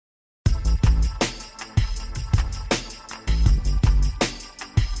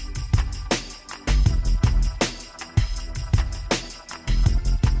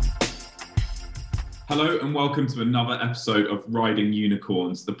Hello and welcome to another episode of Riding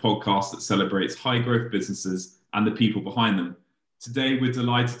Unicorns, the podcast that celebrates high growth businesses and the people behind them. Today, we're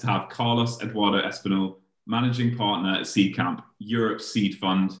delighted to have Carlos Eduardo Espinal, managing partner at Seedcamp, Europe's seed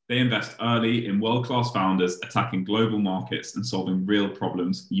fund. They invest early in world-class founders attacking global markets and solving real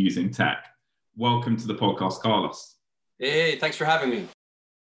problems using tech. Welcome to the podcast, Carlos. Hey, thanks for having me.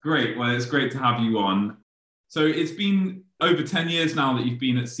 Great. Well, it's great to have you on. So it's been over 10 years now that you've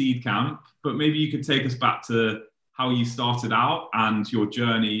been at Seedcamp, but maybe you could take us back to how you started out and your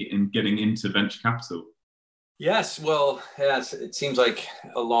journey in getting into venture capital. Yes, it seems like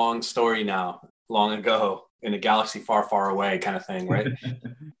a long story now, long ago in a galaxy far, far away kind of thing, right?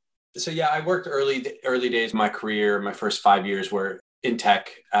 So I worked early days of my career. My first 5 years were in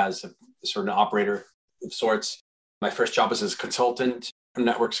tech as a sort of an operator of sorts. My first job was as a consultant, a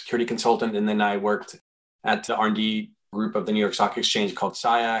network security consultant, and then I worked at the R&D group of the New York Stock Exchange called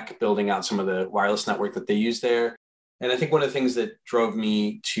SIAC, building out some of the wireless network that they use there. And I think one of the things that drove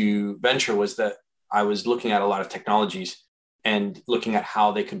me to venture was that I was looking at a lot of technologies and looking at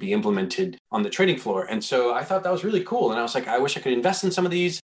how they could be implemented on the trading floor. And so I thought that was really cool. And I was like, I wish I could invest in some of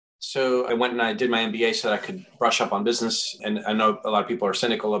these. So I went and I did my MBA so that I could brush up on business. And I know a lot of people are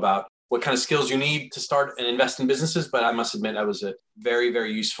cynical about what kind of skills you need to start and invest in businesses. But I must admit, I was a very,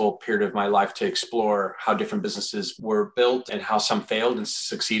 very useful period of my life to explore how different businesses were built and how some failed and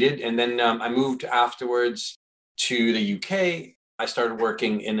succeeded. And then I moved afterwards to the UK. I started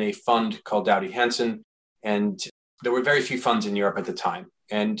working in a fund called Doughty Hanson. And there were very few funds in Europe at the time.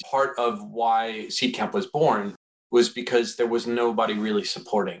 And part of why Seedcamp was born was because there was nobody really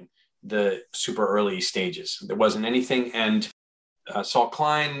supporting the super early stages. There wasn't anything. And Saul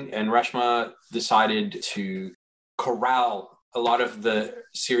Klein and Reshma decided to corral a lot of the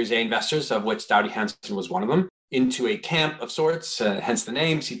Series A investors, of which Doughty Hanson was one of them, into a camp of sorts, hence the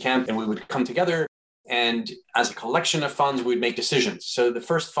name, Seedcamp, and we would come together. And as a collection of funds, we'd make decisions. So the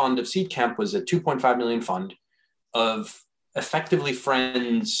first fund of Seedcamp was a 2.5 million fund of effectively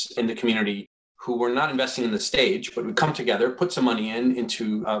friends in the community who were not investing in the stage, but would come together, put some money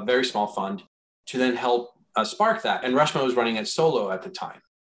into a very small fund to then help spark that. And Reshma was running it solo at the time.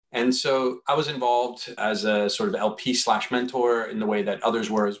 And so I was involved as a sort of LP/mentor in the way that others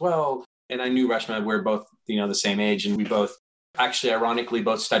were as well. And I knew Reshma, we're both, the same age. And we both actually, ironically,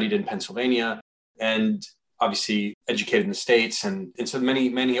 both studied in Pennsylvania and obviously educated in the States. And so many,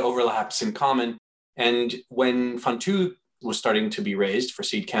 many overlaps in common. And when Fund 2 was starting to be raised for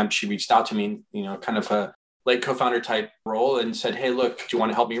Seedcamp, she reached out to me, kind of a late co-founder type role and said, hey, look, do you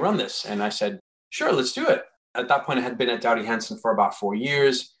want to help me run this? And I said, sure, let's do it. At that point, I had been at Doughty Hanson for about 4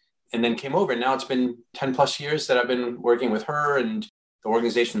 years and then came over. And now it's been 10 plus years that I've been working with her, and the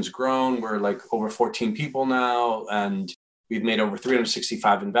organization's grown. We're like over 14 people now, and we've made over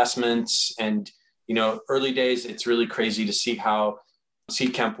 365 investments. And, early days, it's really crazy to see how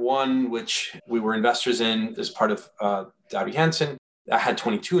Seedcamp 1, which we were investors in as part of Doughty Hanson, I had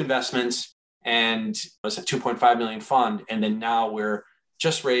 22 investments and it was a 2.5 million fund. And then now we're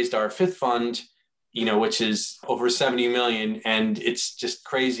just raised our fifth fund, which is over 70 million. And it's just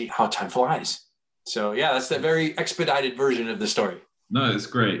crazy how time flies. So that's the very expedited version of the story. No, it's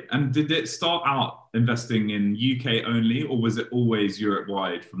great. And did it start out investing in UK only, or was it always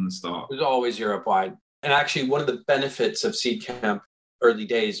Europe-wide from the start? It was always Europe-wide. And actually, one of the benefits of Seedcamp early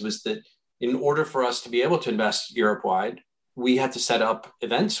days was that in order for us to be able to invest Europe-wide, we had to set up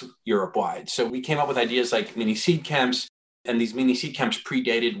events Europe-wide. So we came up with ideas like mini seed camps. And these mini seed camps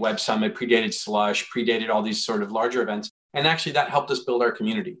predated Web Summit, predated Slush, predated all these sort of larger events. And actually that helped us build our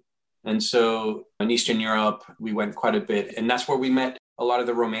community. And so in Eastern Europe, we went quite a bit. And that's where we met a lot of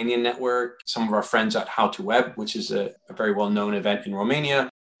the Romanian network, some of our friends at How to Web, which is a very well-known event in Romania.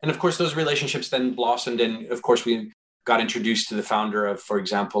 And of course, those relationships then blossomed. And of course, we got introduced to the founder of, for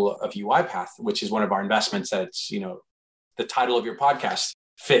example, of UiPath, which is one of our investments that's, the title of your podcast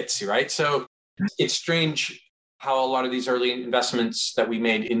fits, right? So it's strange how a lot of these early investments that we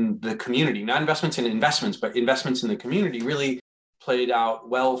made in the community, not investments in investments, but investments in the community really played out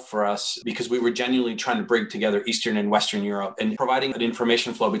well for us because we were genuinely trying to bring together Eastern and Western Europe and providing an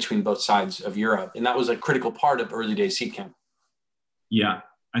information flow between both sides of Europe. And that was a critical part of early days Seedcamp. Yeah.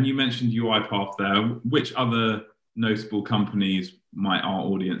 And you mentioned UiPath there. Which other notable companies might our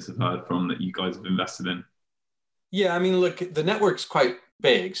audience have heard from that you guys have invested in? Yeah, look, the network's quite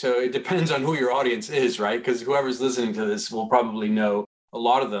big. So it depends on who your audience is, right? Because whoever's listening to this will probably know a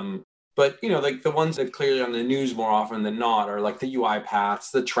lot of them. But, like the ones that clearly on the news more often than not are like the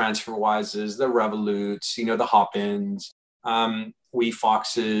UiPaths, the TransferWises, the Revoluts, the Hopins,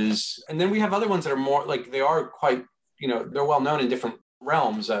 WeFoxes. And then we have other ones that are more like they are quite, they're well known in different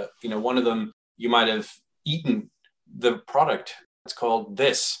realms. One of them, you might have eaten the product. It's called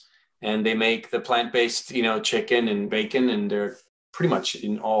This, and they make the plant-based, chicken and bacon, and they're pretty much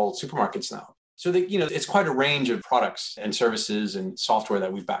in all supermarkets now. So it's quite a range of products and services and software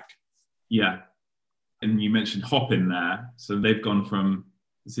that we've backed. Yeah. And you mentioned Hopin there. So they've gone from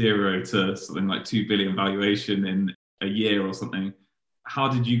 0 to something like 2 billion valuation in a year or something. How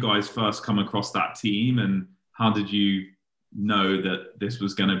did you guys first come across that team, and how did you know that this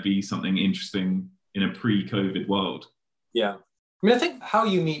was going to be something interesting in a pre-COVID world? Yeah. I think how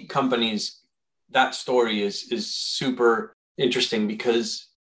you meet companies, that story is super interesting, because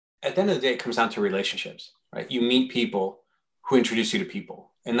at the end of the day, it comes down to relationships, right? You meet people who introduce you to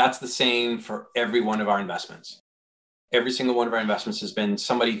people. And that's the same for every one of our investments. Every single one of our investments has been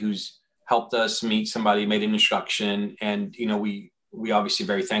somebody who's helped us meet somebody, made an introduction. And, we obviously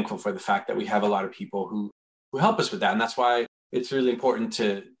very thankful for the fact that we have a lot of people who help us with that. And that's why it's really important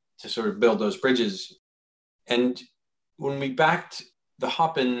to sort of build those bridges. And when we backed the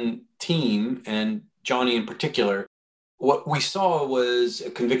Hopin team, and Johnny in particular, what we saw was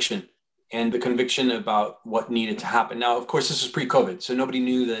a conviction, and the conviction about what needed to happen. Now, of course, this was pre-COVID, so nobody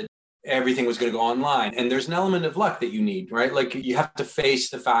knew that everything was going to go online. And there's an element of luck that you need, right? Like, you have to face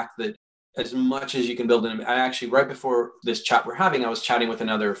the fact that as much as you can build I actually, right before this chat we're having, I was chatting with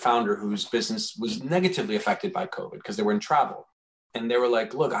another founder whose business was negatively affected by COVID because they were in travel. And they were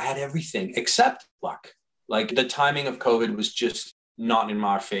like, look, I had everything except luck. Like, the timing of COVID was just not in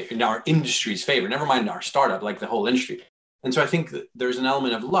our favor, in our industry's favor, never mind our startup, like the whole industry. And so I think that there's an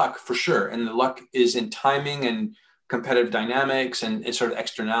element of luck for sure. And the luck is in timing and competitive dynamics and sort of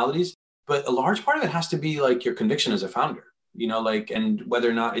externalities. But a large part of it has to be like your conviction as a founder, and whether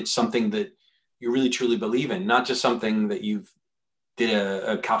or not it's something that you really truly believe in, not just something that you've did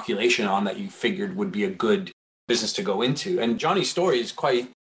a calculation on that you figured would be a good business to go into. And Johnny's story is quite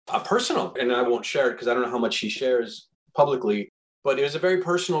personal, and I won't share it because I don't know how much he shares publicly, but it was a very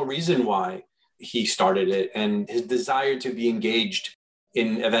personal reason why he started it, and his desire to be engaged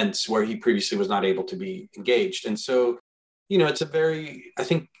in events where he previously was not able to be engaged. And so, I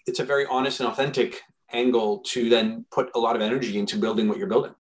think it's a very honest and authentic angle to then put a lot of energy into building what you're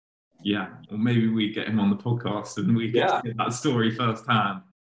building. Yeah. Or maybe we get him on the podcast and we get to hear that story firsthand.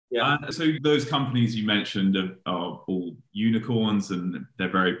 Yeah. So those companies you mentioned are all unicorns and they're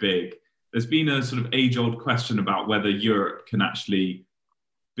very big. There's been a sort of age-old question about whether Europe can actually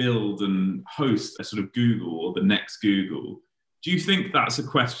build and host a sort of Google or the next Google. Do you think that's a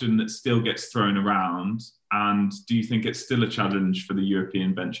question that still gets thrown around? And do you think it's still a challenge for the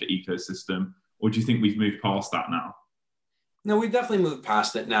European venture ecosystem? Or do you think we've moved past that now? No, we've definitely moved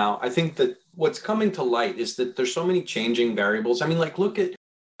past it now. I think that what's coming to light is that there's so many changing variables. I mean, like, look at,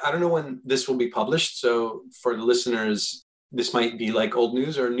 I don't know when this will be published. So for the listeners, this might be like old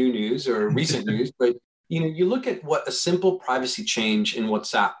news or new news or recent news, but you look at what a simple privacy change in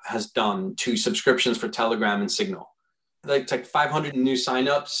WhatsApp has done to subscriptions for Telegram and Signal. Like, it's like 500 new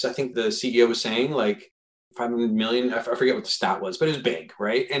signups. I think the CEO was saying like 500 million. I forget what the stat was, but it was big,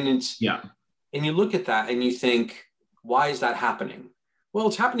 right? And and you look at that and you think, why is that happening? Well,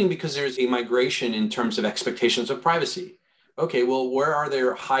 it's happening because there's a migration in terms of expectations of privacy. Okay, well, where are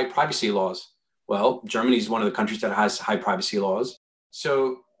there high privacy laws? Well, Germany is one of the countries that has high privacy laws.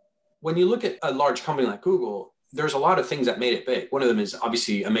 So when you look at a large company like Google, there's a lot of things that made it big. One of them is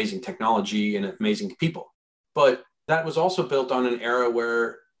obviously amazing technology and amazing people. But that was also built on an era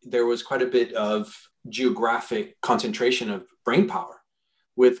where there was quite a bit of geographic concentration of brain power.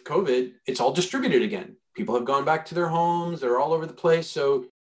 With COVID, it's all distributed again. People have gone back to their homes. They're all over the place. So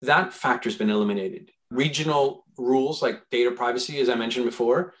that factor's been eliminated. Regional rules like data privacy, as I mentioned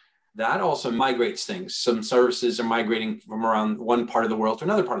before, that also migrates things. Some services are migrating from around one part of the world to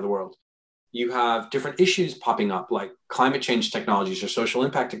another part of the world. You have different issues popping up like climate change technologies or social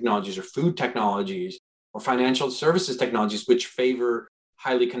impact technologies or food technologies or financial services technologies, which favor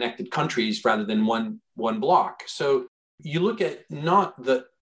highly connected countries rather than one block. So you look at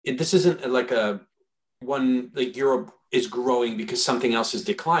this isn't like like Europe is growing because something else is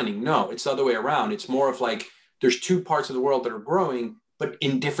declining. No, it's the other way around. It's more of like there's two parts of the world that are growing, but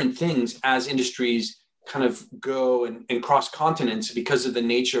in different things as industries kind of go and cross continents because of the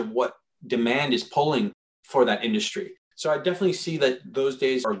nature of what demand is pulling for that industry. So I definitely see that those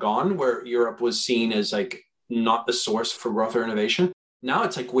days are gone where Europe was seen as like not the source for growth or innovation. Now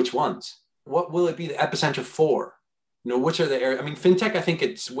it's like, which ones? What will it be the epicenter for? Which are the areas? I mean, fintech, I think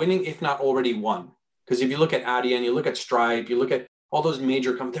it's winning, if not already won. Because if you look at Adyen, you look at Stripe, you look at all those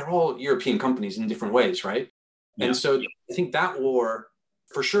major companies, they're all European companies in different ways, right? Yeah. And so I think that war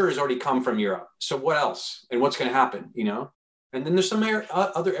for sure has already come from Europe. So what else? And what's going to happen, And then there's some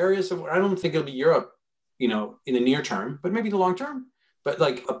other areas that I don't think it'll be Europe, in the near term, but maybe the long term. But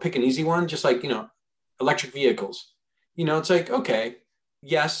like I'll pick an easy one, just like, electric vehicles. It's like, okay,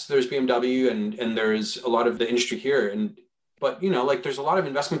 yes, there's BMW and there's a lot of the industry here. But like there's a lot of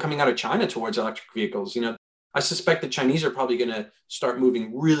investment coming out of China towards electric vehicles. I suspect the Chinese are probably going to start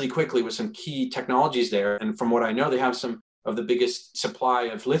moving really quickly with some key technologies there. And from what I know, they have some of the biggest supply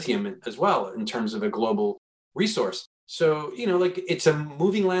of lithium as well in terms of a global resource. So, like it's a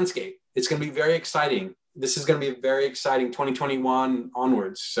moving landscape. It's going to be very exciting. This is going to be a very exciting 2021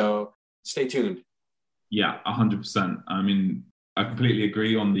 onwards. So stay tuned. Yeah, 100%. I mean, I completely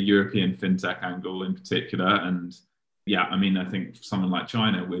agree on the European fintech angle in particular. And yeah, I mean, I think someone like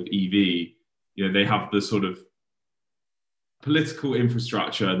China with EV, they have the sort of political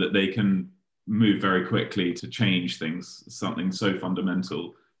infrastructure that they can move very quickly to change things, something so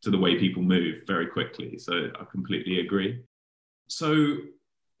fundamental to the way people move very quickly. So I completely agree. So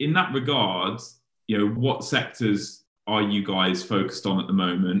in that regard, what sectors are you guys focused on at the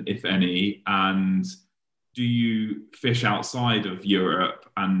moment, if any? And do you fish outside of Europe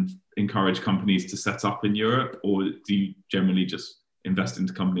and encourage companies to set up in Europe, or do you generally just invest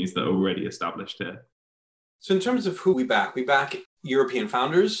into companies that are already established here? So in terms of who we back European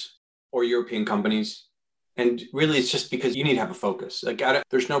founders or European companies. And really, it's just because you need to have a focus. Like,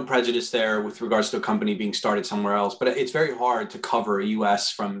 there's no prejudice there with regards to a company being started somewhere else, but it's very hard to cover a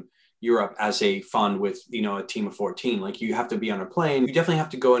US from Europe as a fund with, a team of 14. Like, you have to be on a plane. You definitely have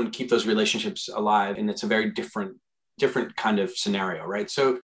to go and keep those relationships alive. And it's a very different kind of scenario, right?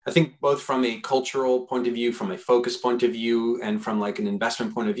 So I think both from a cultural point of view, from a focus point of view, and from like an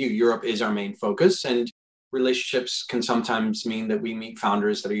investment point of view, Europe is our main focus. And relationships can sometimes mean that we meet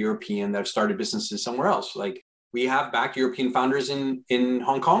founders that are European that have started businesses somewhere else. Like, we have backed European founders in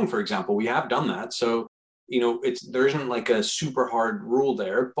Hong Kong, for example. We have done that. So, there isn't like a super hard rule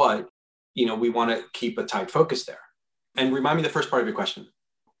there, but, we want to keep a tight focus there. And remind me the first part of your question.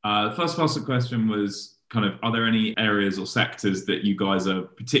 The first part of the question was kind of, are there any areas or sectors that you guys are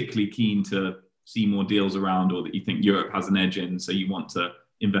particularly keen to see more deals around, or that you think Europe has an edge in, so you want to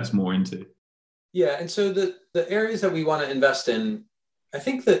invest more into? Yeah. And so the areas that we want to invest in, I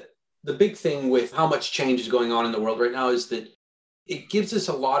think that the big thing with how much change is going on in the world right now is that it gives us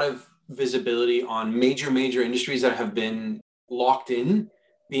a lot of visibility on major industries that have been locked in,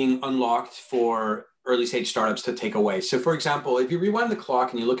 being unlocked for early stage startups to take away. So for example, if you rewind the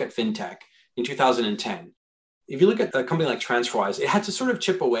clock and you look at fintech in 2010, if you look at a company like TransferWise, it had to sort of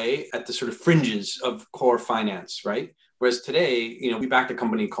chip away at the sort of fringes of core finance, right? Whereas today, we backed a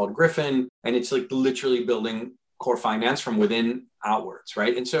company called Griffin, and it's like literally building core finance from within outwards,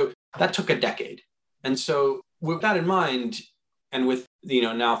 right? And so that took a decade. And so with that in mind, and with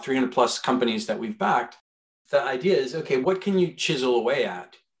now 300 plus companies that we've backed, the idea is, okay, what can you chisel away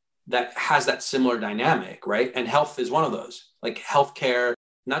at that has that similar dynamic, right? And health is one of those. Like healthcare,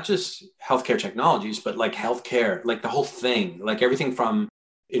 not just healthcare technologies, but like healthcare, like the whole thing, like everything from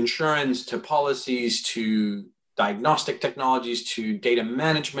insurance to policies to diagnostic technologies to data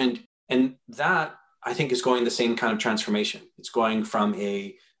management. And that, I think, is going the same kind of transformation. It's going from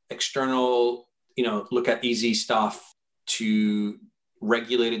a external, look at easy stuff, to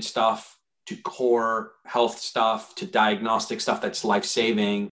regulated stuff, to core health stuff, to diagnostic stuff that's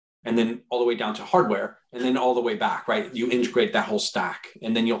life-saving, and then all the way down to hardware, and then all the way back, right? You integrate that whole stack,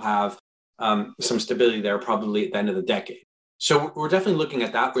 and then you'll have some stability there probably at the end of the decade. So we're definitely looking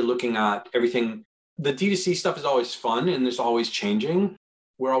at that. We're looking at everything. The D2C stuff is always fun and it's always changing.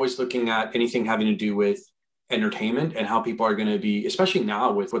 We're always looking at anything having to do with entertainment and how people are going to be, especially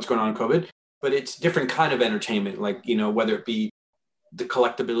now with what's going on in COVID, but it's different kind of entertainment, like, whether it be the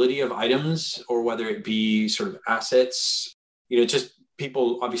collectability of items or whether it be sort of assets, just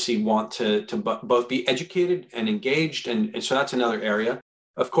people obviously want to both be educated and engaged. And so that's another area.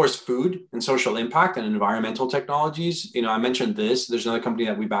 Of course, food and social impact and environmental technologies. I mentioned this. There's another company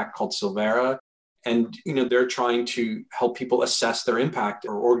that we back called Silvera. And, they're trying to help people assess their impact,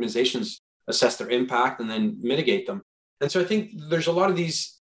 or organizations assess their impact and then mitigate them. And so I think there's a lot of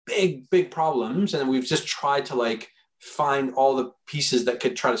these big problems, and we've just tried to find all the pieces that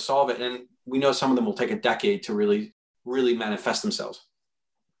could try to solve it. And we know some of them will take a decade to really manifest themselves.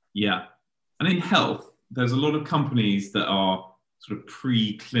 Yeah. And in health, there's a lot of companies that are sort of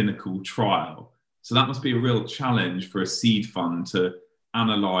pre-clinical trial. So that must be a real challenge for a seed fund to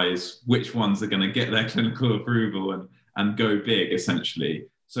analyze which ones are going to get their clinical approval and go big, essentially.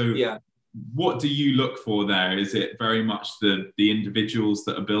 So yeah, what do you look for there? Is it very much the individuals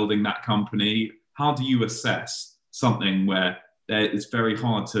that are building that company? How do you assess something where it's very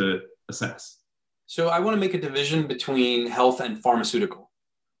hard to assess? So I want to make a division between health and pharmaceutical.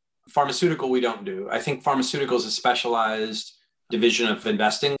 Pharmaceutical, we don't do. I think pharmaceutical is a specialized division of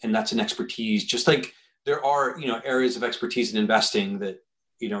investing, and that's an expertise. Just like there are, areas of expertise in investing that,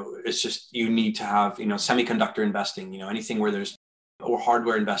 it's just you need to have, semiconductor investing, anything where there's or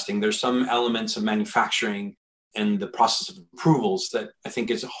hardware investing. There's some elements of manufacturing and the process of approvals that I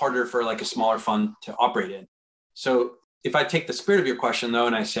think is harder for like a smaller fund to operate in. So if I take the spirit of your question though,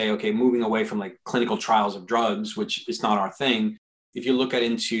 and I say, okay, moving away from like clinical trials of drugs, which is not our thing, if you look at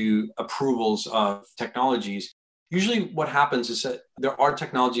into approvals of technologies, usually what happens is that there are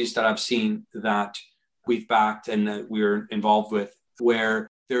technologies that I've seen that we've backed and that we're involved with where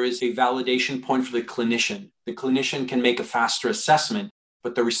there is a validation point for the clinician. The clinician can make a faster assessment,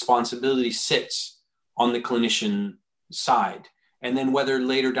 but the responsibility sits on the clinician side. And then whether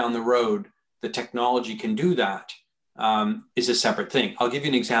later down the road, the technology can do that is a separate thing. I'll give you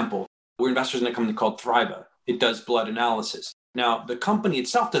an example. We're investors in a company called Thriva. It does blood analysis. Now, the company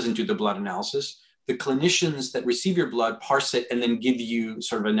itself doesn't do the blood analysis. The clinicians that receive your blood parse it and then give you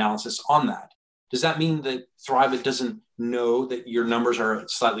sort of analysis on that. Does that mean that Thriva doesn't know that your numbers are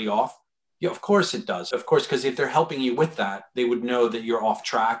slightly off? Yeah, of course it does. Of course, because if they're helping you with that, they would know that you're off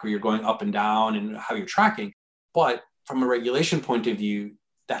track or you're going up and down and how you're tracking. But from a regulation point of view,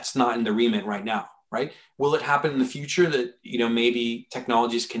 that's not in the remit right now, right? Will it happen in the future that, maybe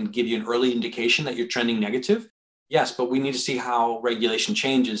technologies can give you an early indication that you're trending negative? Yes, but we need to see how regulation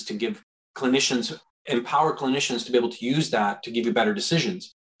changes to empower clinicians to be able to use that to give you better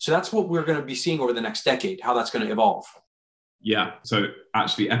decisions. So that's what we're going to be seeing over the next decade, how that's going to evolve. Yeah. So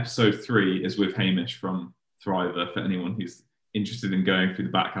actually episode 3 is with Hamish from Thriva for anyone who's interested in going through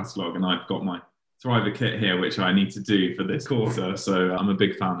the back catalogue. And I've got my Thriva kit here, which I need to do for this quarter. So I'm a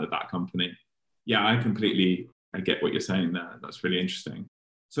big fan of that company. Yeah, I get what you're saying there. That's really interesting.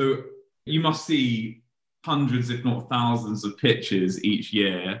 So you must see hundreds, if not thousands of pitches each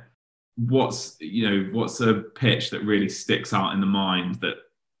year. What's a pitch that really sticks out in the mind that,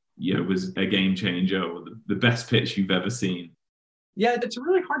 was a game changer or the best pitch you've ever seen? Yeah, it's a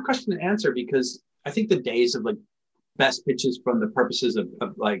really hard question to answer because I think the days of like best pitches from the purposes of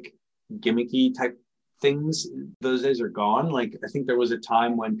like gimmicky type things, those days are gone. Like I think there was a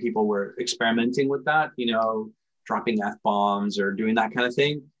time when people were experimenting with that, dropping F-bombs or doing that kind of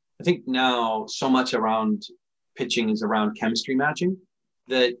thing. I think now so much around pitching is around chemistry matching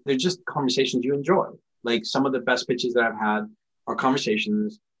that they're just conversations you enjoy. Like some of the best pitches that I've had are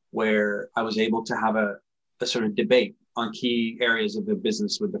conversations where I was able to have a sort of debate on key areas of the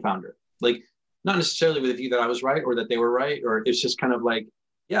business with the founder. Like not necessarily with the view that I was right or that they were right, or it's just kind of like,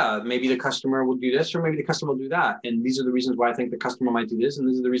 yeah, maybe the customer will do this or maybe the customer will do that. And these are the reasons why I think the customer might do this. And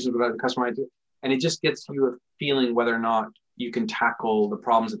these are the reasons why the customer might do it. And it just gets you a feeling whether or not you can tackle the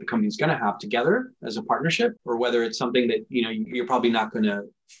problems that the company's going to have together as a partnership, or whether it's something that, you're probably not going to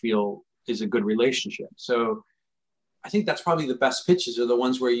feel is a good relationship. So I think that's probably the best pitches are the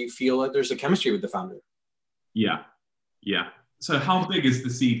ones where you feel like there's a chemistry with the founder. Yeah. Yeah. So how big is the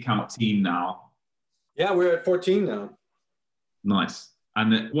Seedcamp team now? Yeah, we're at 14 now. Nice.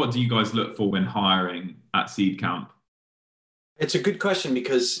 And what do you guys look for when hiring at Seedcamp? It's a good question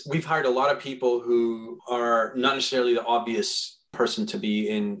because we've hired a lot of people who are not necessarily the obvious person to be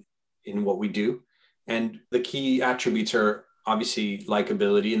in what we do. And the key attributes are obviously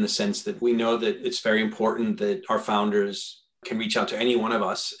likability in the sense that we know that it's very important that our founders can reach out to any one of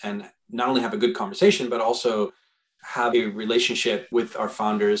us and not only have a good conversation, but also have a relationship with our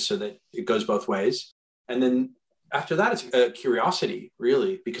founders so that it goes both ways. And then after that, it's a curiosity,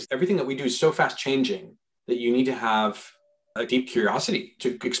 really, because everything that we do is so fast changing that you need to have a deep curiosity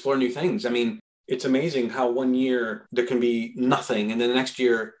to explore new things. I mean, it's amazing how one year there can be nothing. And then the next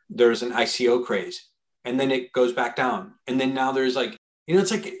year there's an ICO craze and then it goes back down. And then now there's like,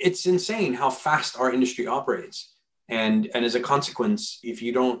 it's insane how fast our industry operates. And as a consequence, if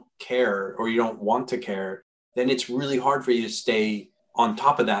you don't care or you don't want to care, then it's really hard for you to stay on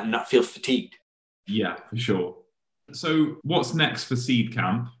top of that and not feel fatigued. Yeah, for sure. So what's next for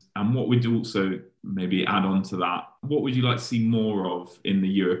Seedcamp? And what would you also maybe add on to that? What would you like to see more of in the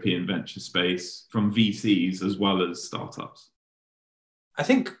European venture space from VCs as well as startups? I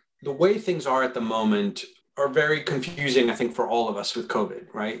think the way things are at the moment are very confusing, I think, for all of us with COVID,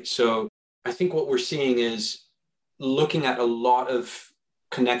 right? So I think what we're seeing is looking at a lot of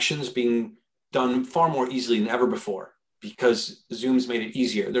connections being done far more easily than ever before because Zoom's made it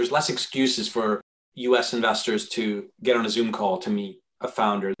easier. There's less excuses for US investors to get on a Zoom call to meet a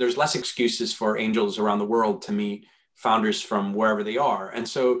founder. There's less excuses for angels around the world to meet founders from wherever they are. And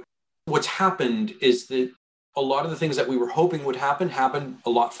so what's happened is that a lot of the things that we were hoping would happen happened a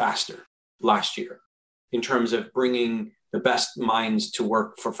lot faster. last year in terms of bringing the best minds to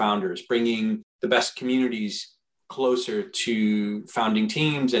work for founders, bringing the best communities closer to founding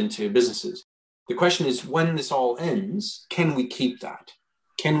teams and to businesses. The question is, when this all ends, can we keep that?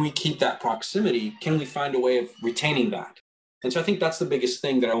 Can we keep that proximity? Can we find a way of retaining that? And so I think that's the biggest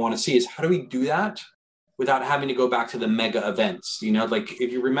thing that I want to see is how do we do that without having to go back to the mega events? You know, like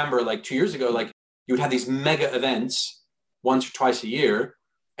if you remember like 2 years ago, like you would have these mega events once or twice a year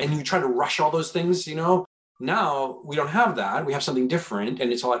and you try to rush all those things, you know. Now we don't have that. We have something different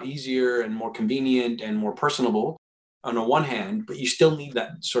and it's a lot easier and more convenient and more personable on the one hand, but you still need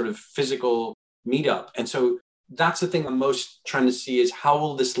that sort of physical meetup. And so that's the thing I'm most trying to see is how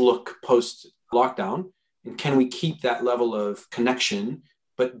will this look post lockdown? And can we keep that level of connection,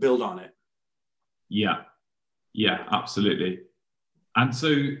 but build on it? Yeah, absolutely. And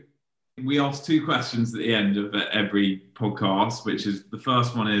so we ask two questions at the end of every podcast, which is the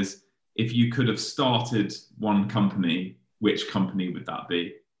first one is, if you could have started one company, which company would that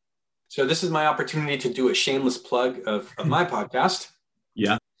be? So this is my opportunity to do a shameless plug of my podcast.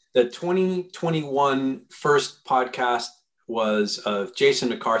 Yeah. The 2021 first podcast was of Jason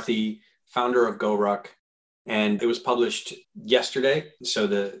McCarthy, founder of GoRuck. And it was published yesterday.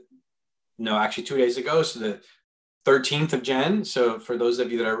 So actually 2 days ago. So the 13th of Jan. So for those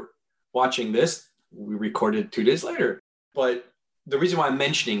of you that are watching this, we recorded 2 days later. But the reason why I'm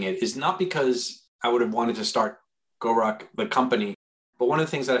mentioning it is not because I would have wanted to start GoRuck, the company, but one of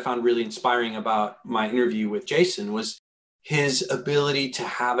the things that I found really inspiring about my interview with Jason was his ability to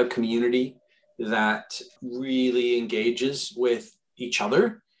have a community that really engages with each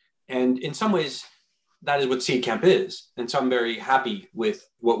other. And in some ways, that is what Seedcamp is. And so I'm very happy with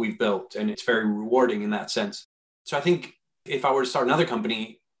what we've built, and it's very rewarding in that sense. So I think if I were to start another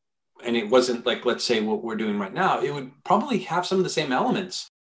company and it wasn't like, let's say what we're doing right now, it would probably have some of the same elements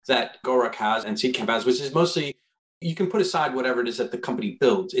that GoRuck has and Seedcamp has, which is mostly, you can put aside whatever it is that the company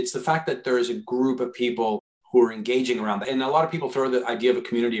builds. It's the fact that there is a group of people who are engaging around that. And a lot of people throw the idea of a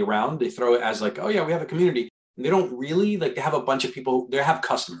community around. They throw it as like, oh yeah, we have a community. And they don't really, like they have a bunch of people, they have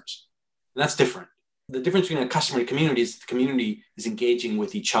customers. And that's different. The difference between a customer and a community is the community is engaging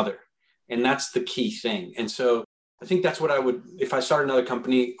with each other. And that's the key thing. And so I think that's what I would, if I start another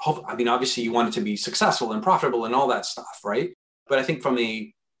company, obviously you want it to be successful and profitable and all that stuff, right? But I think from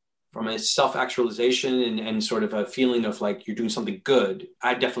a self-actualization and sort of a feeling of like you're doing something good,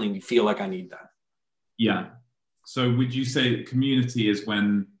 I definitely feel like I need that. Yeah. So would you say that community is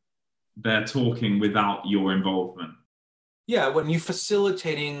when they're talking without your involvement? Yeah, when you're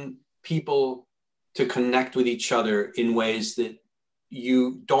facilitating people to connect with each other in ways that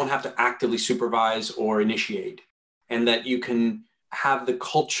you don't have to actively supervise or initiate, and that you can have the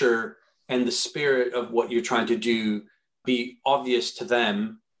culture and the spirit of what you're trying to do be obvious to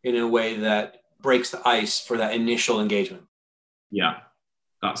them in a way that breaks the ice for that initial engagement. Yeah,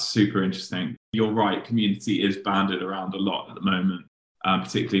 that's super interesting. You're right, community is banded around a lot at the moment,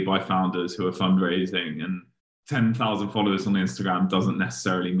 particularly by founders who are fundraising, and 10,000 followers on Instagram doesn't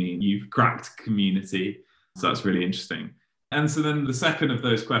necessarily mean you've cracked community. So that's really interesting. And so then the second of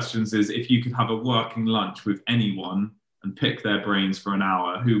those questions is, if you could have a working lunch with anyone and pick their brains for an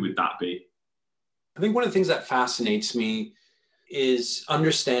hour, who would that be? I think one of the things that fascinates me is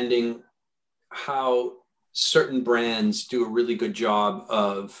understanding how certain brands do a really good job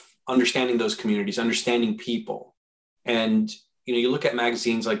of understanding those communities, understanding people. And, you look at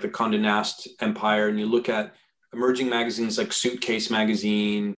magazines like the Condé Nast Empire, and you look at emerging magazines like Suitcase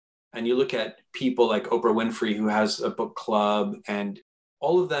Magazine, and you look at people like Oprah Winfrey, who has a book club, and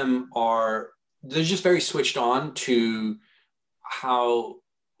all of them they're just very switched on to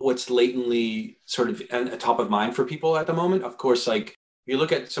what's latently sort of at top of mind for people at the moment. Of course, like you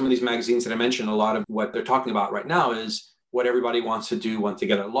look at some of these magazines that I mentioned, a lot of what they're talking about right now is what everybody wants to do once they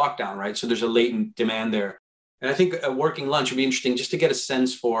get a lockdown, right? So there's a latent demand there. And I think a working lunch would be interesting just to get a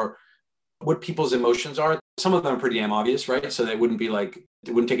sense for what people's emotions are. Some of them are pretty damn obvious, right? So it wouldn't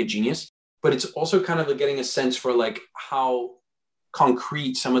take a genius, but it's also kind of like getting a sense for like how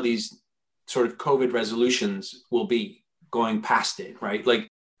concrete some of these sort of COVID resolutions will be going past it, right? Like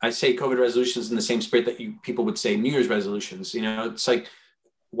I say COVID resolutions in the same spirit that people would say New Year's resolutions. It's like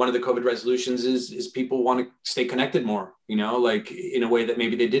one of the COVID resolutions is people want to stay connected more, like in a way that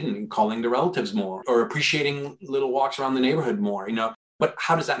maybe they didn't, and calling their relatives more or appreciating little walks around the neighborhood more, But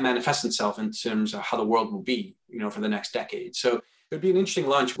how does that manifest itself in terms of how the world will be, for the next decade? So it would be an interesting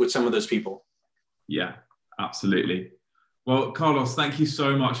lunch with some of those people. Yeah, absolutely. Well, Carlos, thank you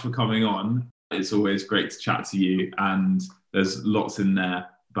so much for coming on. It's always great to chat to you. And there's lots in there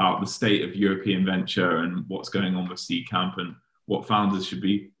about the state of European venture and what's going on with Seedcamp and what founders should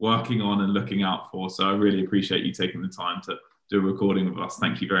be working on and looking out for. So I really appreciate you taking the time to do a recording with us.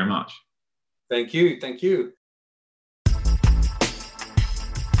 Thank you very much. Thank you. Thank you.